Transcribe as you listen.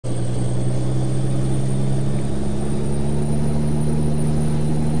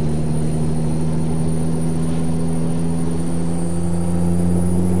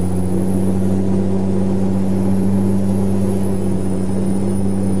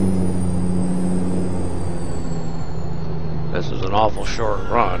an awful short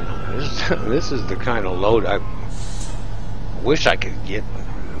run. This is the kind of load I wish I could get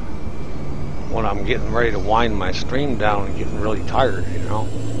when I'm getting ready to wind my stream down and getting really tired, you know.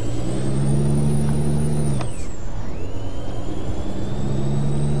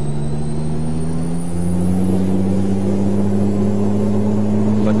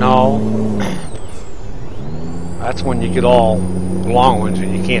 But no, that's when you get all long ones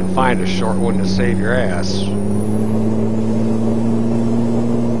and you can't find a short one to save your ass.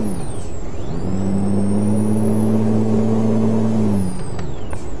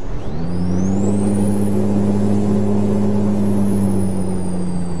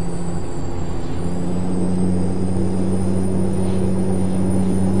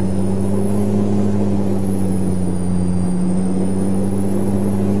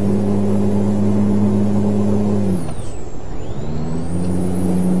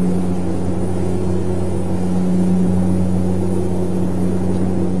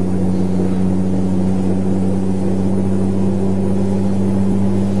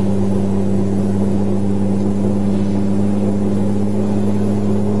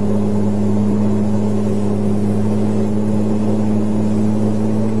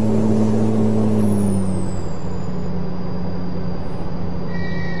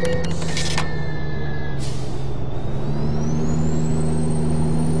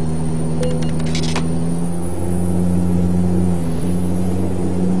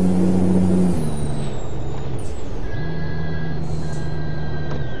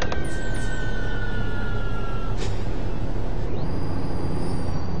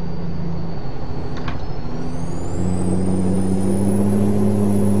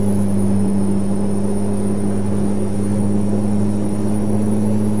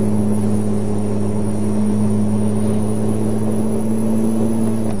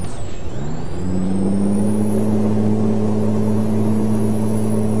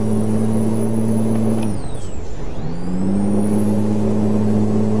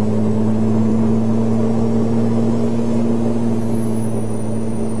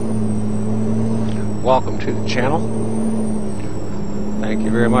 Welcome to the channel. Thank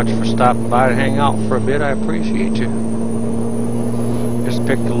you very much for stopping by to hang out for a bit. I appreciate you. Just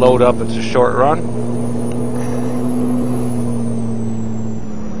picked the load up. It's a short run.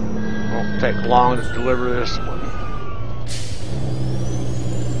 Won't take long to deliver this one.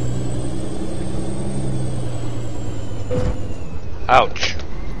 Ouch.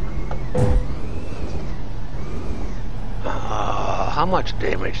 How much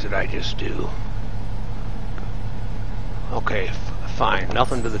damage did I just do? Okay, fine.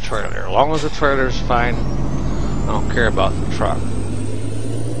 Nothing to the trailer. As long as the trailer's fine, I don't care about the truck.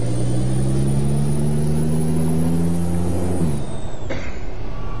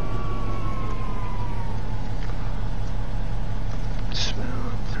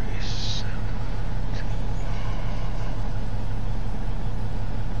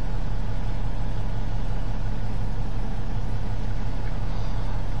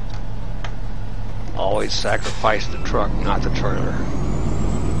 Always sacrifice the truck, not the trailer.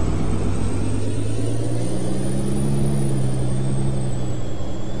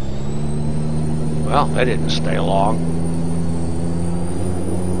 Well, that didn't stay long.